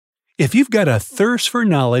If you've got a thirst for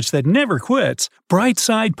knowledge that never quits,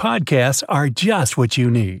 Brightside Podcasts are just what you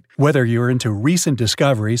need. Whether you're into recent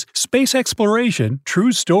discoveries, space exploration,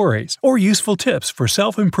 true stories, or useful tips for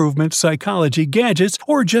self-improvement, psychology, gadgets,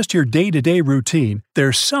 or just your day-to-day routine,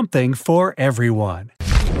 there's something for everyone.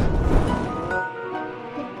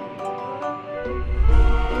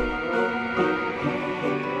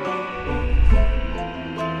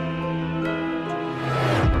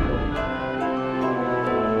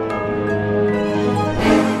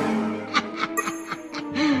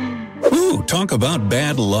 Talk about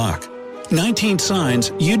bad luck. 19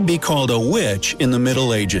 signs you'd be called a witch in the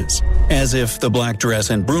Middle Ages, as if the black dress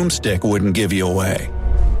and broomstick wouldn't give you away.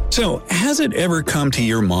 So, has it ever come to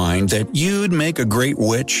your mind that you'd make a great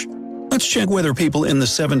witch? Let's check whether people in the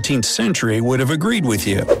 17th century would have agreed with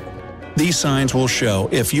you. These signs will show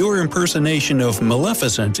if your impersonation of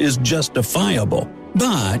Maleficent is justifiable.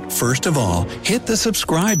 But, first of all, hit the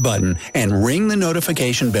subscribe button and ring the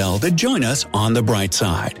notification bell to join us on the bright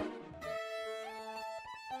side.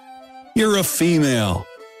 You're a female.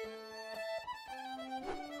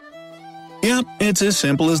 Yep, it's as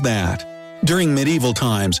simple as that. During medieval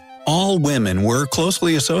times, all women were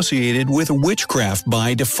closely associated with witchcraft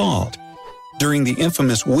by default. During the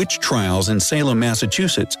infamous witch trials in Salem,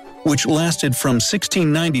 Massachusetts, which lasted from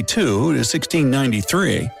 1692 to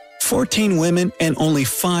 1693, 14 women and only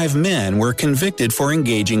 5 men were convicted for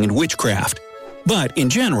engaging in witchcraft. But in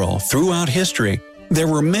general, throughout history, there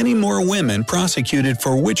were many more women prosecuted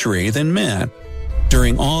for witchery than men.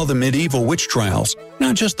 During all the medieval witch trials,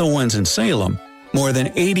 not just the ones in Salem, more than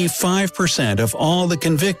 85% of all the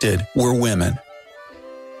convicted were women.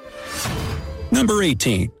 Number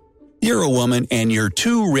 18. You're a woman and you're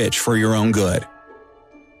too rich for your own good.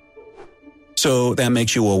 So that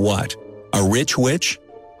makes you a what? A rich witch?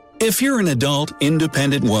 If you're an adult,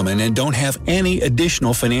 independent woman and don't have any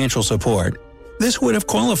additional financial support, this would have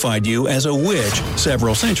qualified you as a witch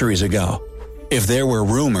several centuries ago. If there were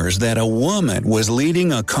rumors that a woman was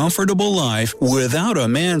leading a comfortable life without a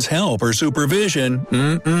man's help or supervision,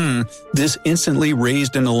 this instantly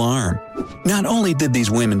raised an alarm. Not only did these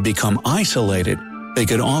women become isolated, they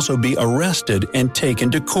could also be arrested and taken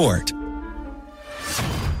to court.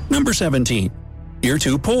 Number 17. You're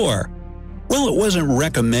too poor. Well, it wasn't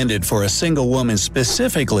recommended for a single woman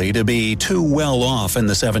specifically to be too well off in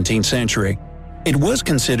the 17th century. It was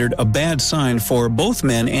considered a bad sign for both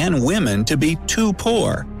men and women to be too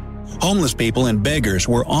poor. Homeless people and beggars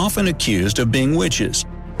were often accused of being witches.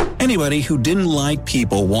 Anybody who didn't like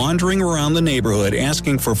people wandering around the neighborhood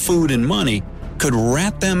asking for food and money could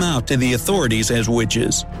rat them out to the authorities as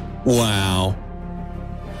witches. Wow.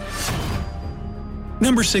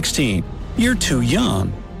 Number 16. You're too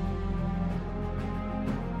young.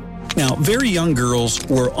 Now, very young girls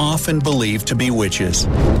were often believed to be witches.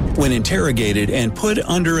 When interrogated and put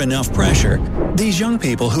under enough pressure, these young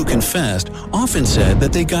people who confessed often said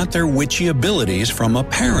that they got their witchy abilities from a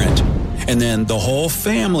parent, and then the whole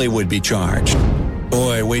family would be charged.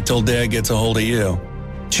 Boy, wait till Dad gets a hold of you.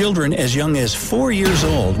 Children as young as 4 years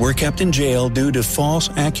old were kept in jail due to false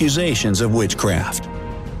accusations of witchcraft.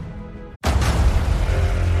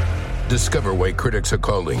 Discover why critics are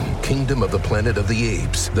calling Kingdom of the Planet of the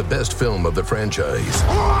Apes the best film of the franchise.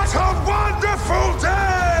 What a wonderful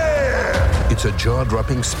day! It's a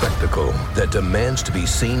jaw-dropping spectacle that demands to be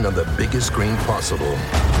seen on the biggest screen possible.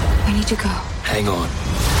 We need to go. Hang on.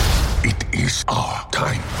 It is our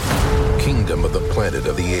time. Kingdom of the Planet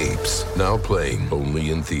of the Apes. Now playing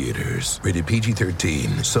only in theaters. Rated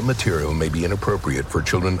PG-13. Some material may be inappropriate for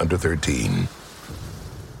children under 13.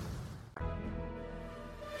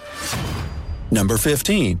 Number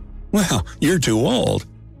 15. Well, you're too old.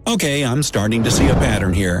 Okay, I'm starting to see a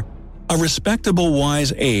pattern here. A respectable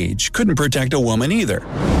wise age couldn't protect a woman either.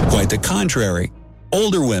 Quite the contrary.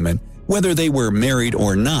 Older women, whether they were married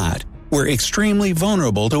or not, were extremely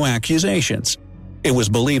vulnerable to accusations. It was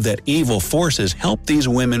believed that evil forces helped these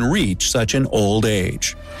women reach such an old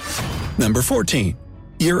age. Number 14.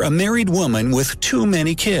 You're a married woman with too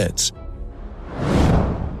many kids.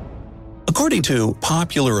 According to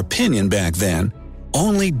popular opinion back then,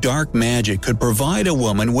 only dark magic could provide a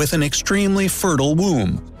woman with an extremely fertile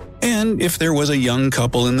womb. And if there was a young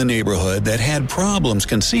couple in the neighborhood that had problems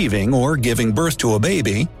conceiving or giving birth to a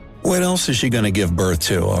baby, what else is she going to give birth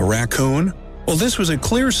to, a raccoon? Well, this was a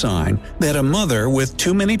clear sign that a mother with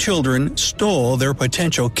too many children stole their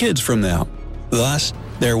potential kids from them. Thus,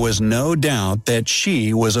 there was no doubt that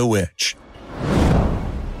she was a witch.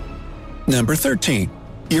 Number 13.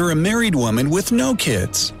 You're a married woman with no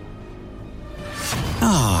kids.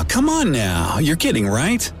 Ah, come on now, you're kidding,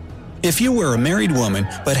 right? If you were a married woman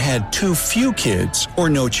but had too few kids or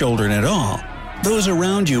no children at all, those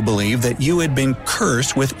around you believed that you had been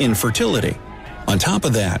cursed with infertility. On top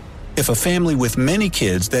of that, if a family with many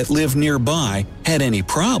kids that lived nearby had any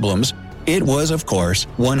problems, it was, of course,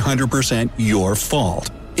 100% your fault.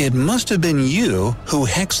 It must have been you who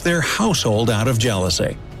hexed their household out of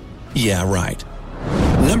jealousy. Yeah, right.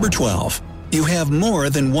 Number 12. You have more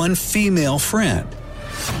than one female friend.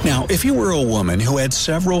 Now, if you were a woman who had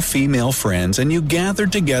several female friends and you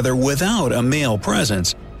gathered together without a male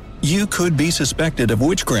presence, you could be suspected of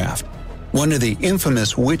witchcraft. One of the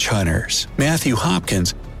infamous witch hunters, Matthew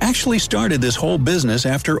Hopkins, actually started this whole business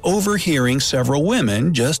after overhearing several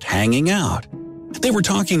women just hanging out. They were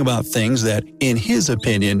talking about things that, in his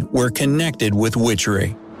opinion, were connected with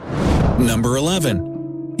witchery. Number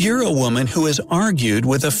 11. You're a woman who has argued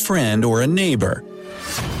with a friend or a neighbor.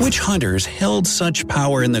 Witch hunters held such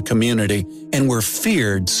power in the community and were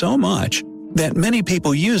feared so much that many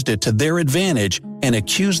people used it to their advantage and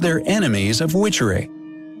accused their enemies of witchery.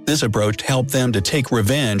 This approach helped them to take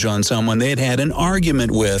revenge on someone they had had an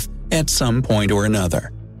argument with at some point or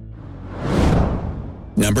another.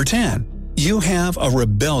 Number 10. You have a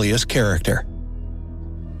rebellious character.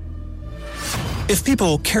 If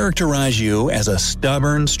people characterize you as a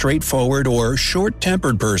stubborn, straightforward, or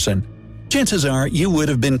short-tempered person, chances are you would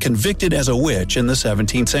have been convicted as a witch in the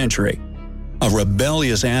 17th century. A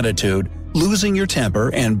rebellious attitude, losing your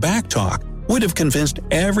temper, and backtalk would have convinced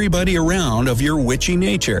everybody around of your witchy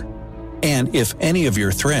nature. And if any of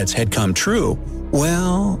your threats had come true,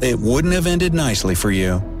 well, it wouldn't have ended nicely for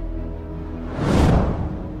you.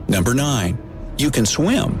 Number 9. You can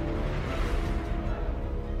swim.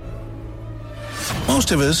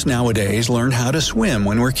 Most of us nowadays learn how to swim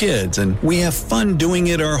when we're kids, and we have fun doing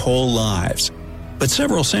it our whole lives. But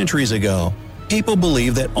several centuries ago, people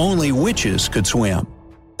believed that only witches could swim.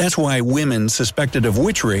 That's why women suspected of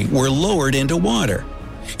witchery were lowered into water.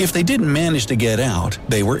 If they didn't manage to get out,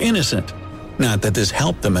 they were innocent. Not that this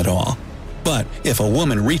helped them at all. But if a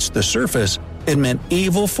woman reached the surface, it meant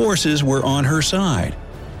evil forces were on her side.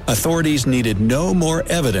 Authorities needed no more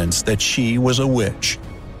evidence that she was a witch.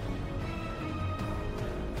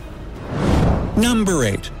 Number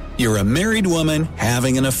 8. You're a married woman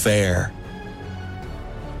having an affair.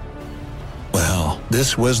 Well,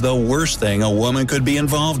 this was the worst thing a woman could be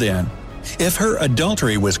involved in. If her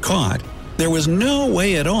adultery was caught, there was no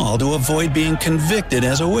way at all to avoid being convicted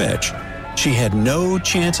as a witch. She had no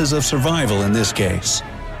chances of survival in this case.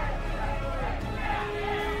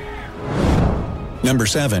 Number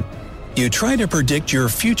 7. You try to predict your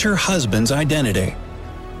future husband's identity.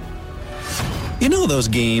 You know those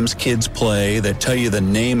games kids play that tell you the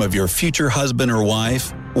name of your future husband or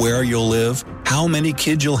wife, where you'll live, how many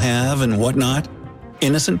kids you'll have, and whatnot?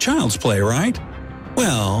 Innocent child's play, right?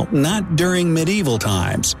 Well, not during medieval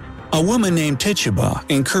times. A woman named Tituba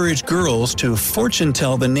encouraged girls to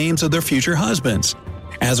fortune-tell the names of their future husbands.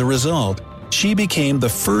 As a result, she became the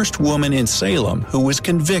first woman in Salem who was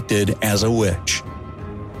convicted as a witch.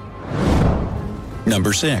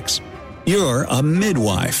 Number 6. You're a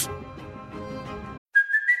midwife.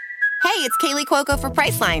 Hey, it's Kaylee Cuoco for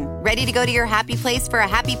Priceline. Ready to go to your happy place for a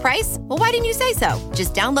happy price? Well, why didn't you say so?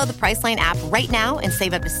 Just download the Priceline app right now and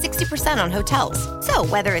save up to 60% on hotels. So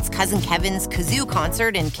whether it's Cousin Kevin's Kazoo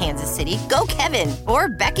Concert in Kansas City, go Kevin, or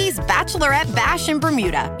Becky's Bachelorette Bash in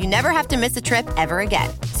Bermuda, you never have to miss a trip ever again.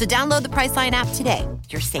 So download the Priceline app today.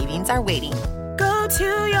 Your savings are waiting. Go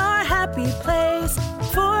to your happy place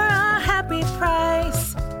for a happy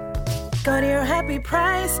price. Go to your happy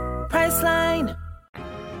price, Priceline.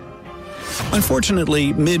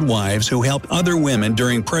 Unfortunately, midwives who helped other women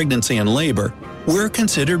during pregnancy and labor were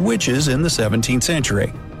considered witches in the 17th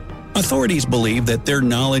century. Authorities believed that their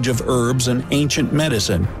knowledge of herbs and ancient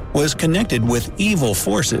medicine was connected with evil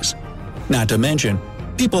forces. Not to mention,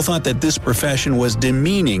 people thought that this profession was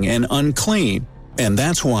demeaning and unclean, and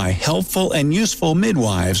that's why helpful and useful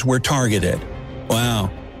midwives were targeted.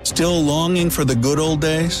 Wow, still longing for the good old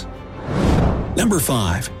days? Number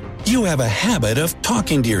 5. You have a habit of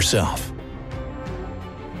talking to yourself.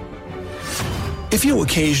 If you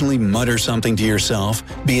occasionally mutter something to yourself,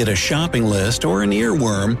 be it a shopping list or an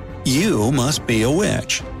earworm, you must be a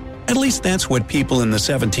witch. At least that's what people in the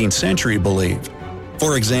 17th century believed.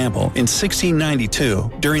 For example, in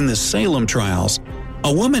 1692, during the Salem trials,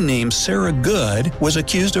 a woman named Sarah Good was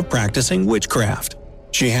accused of practicing witchcraft.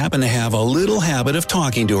 She happened to have a little habit of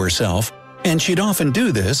talking to herself, and she'd often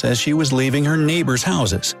do this as she was leaving her neighbors'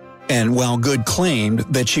 houses. And while Good claimed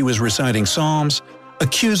that she was reciting psalms,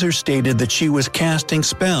 accusers stated that she was casting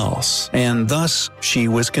spells, and thus she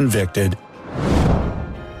was convicted.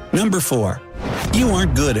 Number 4. You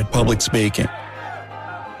aren't good at public speaking.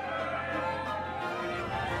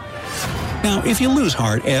 Now, if you lose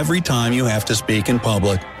heart every time you have to speak in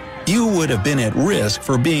public, you would have been at risk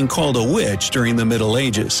for being called a witch during the Middle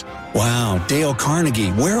Ages. Wow, Dale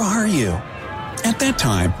Carnegie, where are you? At that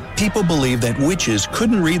time, people believed that witches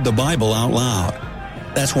couldn't read the Bible out loud.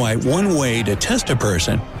 That's why one way to test a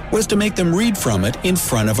person was to make them read from it in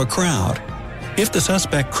front of a crowd. If the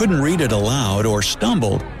suspect couldn't read it aloud or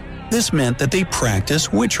stumbled, this meant that they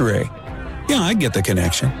practiced witchery. Yeah, I get the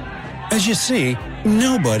connection. As you see,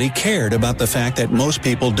 nobody cared about the fact that most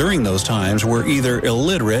people during those times were either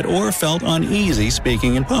illiterate or felt uneasy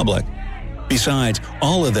speaking in public. Besides,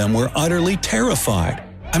 all of them were utterly terrified.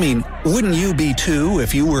 I mean, wouldn't you be too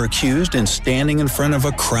if you were accused and standing in front of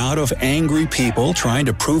a crowd of angry people trying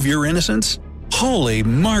to prove your innocence? Holy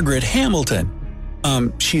Margaret Hamilton!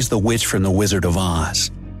 She's the witch from The Wizard of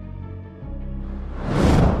Oz.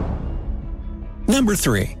 Number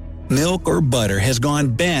 3. Milk or butter has gone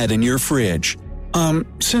bad in your fridge.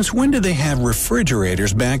 Since when did they have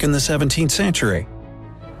refrigerators back in the 17th century?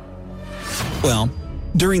 Well,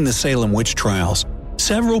 during the Salem witch trials,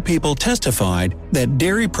 several people testified that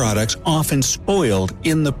dairy products often spoiled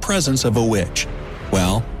in the presence of a witch.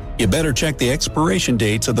 Well, you better check the expiration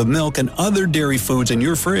dates of the milk and other dairy foods in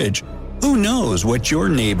your fridge. Who knows what your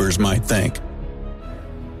neighbors might think?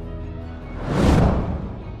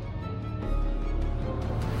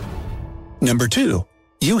 Number 2.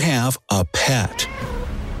 You have a pet.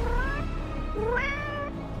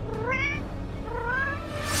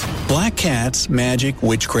 Black cats, magic,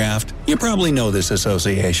 witchcraft, you probably know this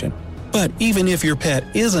association. But even if your pet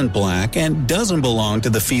isn't black and doesn't belong to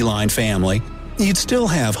the feline family, you'd still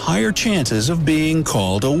have higher chances of being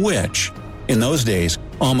called a witch. In those days,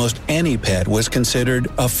 almost any pet was considered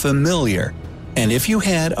a familiar, and if you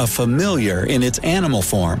had a familiar in its animal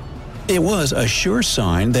form, it was a sure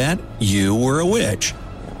sign that you were a witch.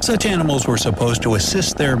 Such animals were supposed to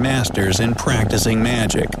assist their masters in practicing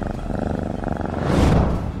magic.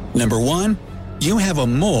 Number 1. You have a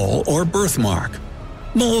mole or birthmark.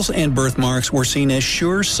 Moles and birthmarks were seen as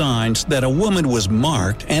sure signs that a woman was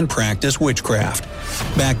marked and practiced witchcraft.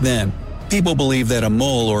 Back then, people believed that a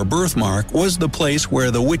mole or birthmark was the place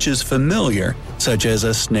where the witch's familiar, such as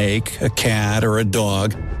a snake, a cat, or a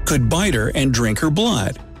dog, could bite her and drink her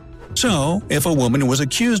blood. So, if a woman was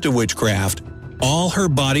accused of witchcraft, all her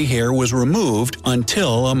body hair was removed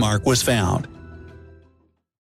until a mark was found.